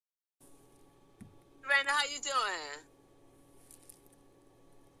Raina, how you doing?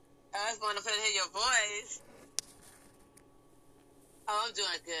 It's wonderful to hear your voice. Oh, I'm doing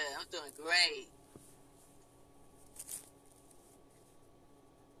good. I'm doing great.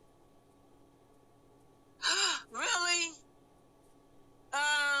 Really?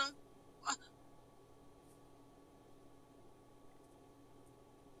 Um,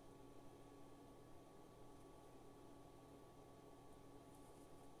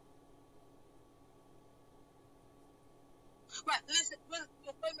 right. Listen, wait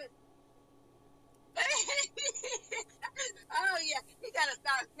a minute. Oh yeah, he got to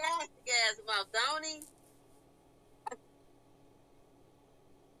start sarcastic ass about, don't he?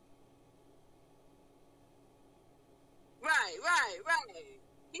 Right.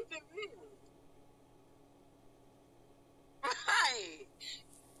 Keep it real. Right.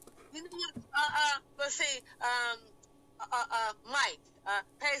 You know what? But see, Mike,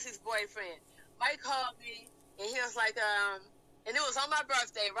 Paisley's boyfriend, Mike called me and he was like, and it was on my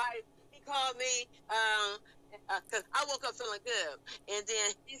birthday, right? He called me, cause I woke up feeling good, and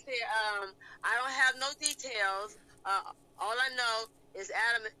then he said, I don't have no details. All I know is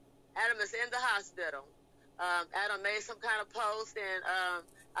Adam is in the hospital. Adam made some kind of post, and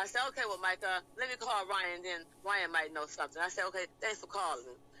I said, okay, well, Mike, let me call Ryan, then Ryan might know something. I said, okay, thanks for calling.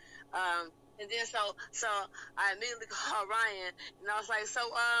 Um, and then so I immediately called Ryan, and I was like, so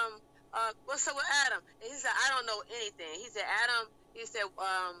what's up with Adam? And he said, I don't know anything. He said, Adam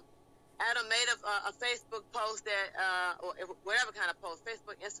made a Facebook post that, or whatever kind of post,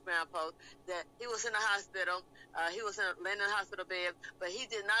 Facebook, Instagram post, that he was in the hospital. He was laying in the hospital bed, but he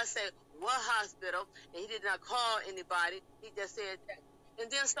did not say what hospital, and he did not call anybody. He just said that. And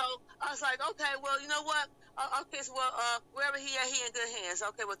then so I was like, okay, well, you know what? Okay, so well, wherever he at, he in good hands.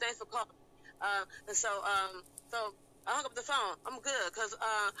 Okay, well, thanks for calling. And so I hung up the phone. I'm good because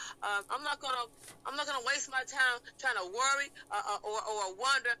I'm not gonna waste my time trying to worry or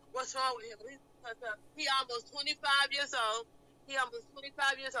wonder what's wrong with him. He almost 25 years old. He almost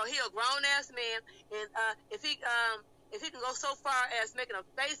 25 years old. He a grown ass man, and if he can go so far as making a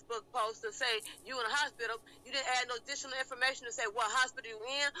Facebook post to say you in a hospital, you didn't add no additional information to say what hospital you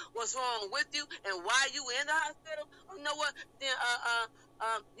in, what's wrong with you, and why you in the hospital. You know what? Then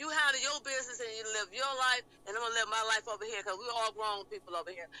you handle your business and you live your life, and I'm gonna live my life over here because we're all grown people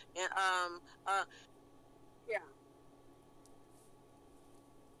over here. And yeah.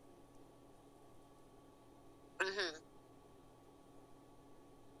 Mhm.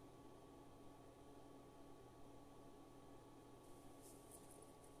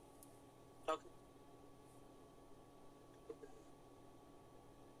 Okay.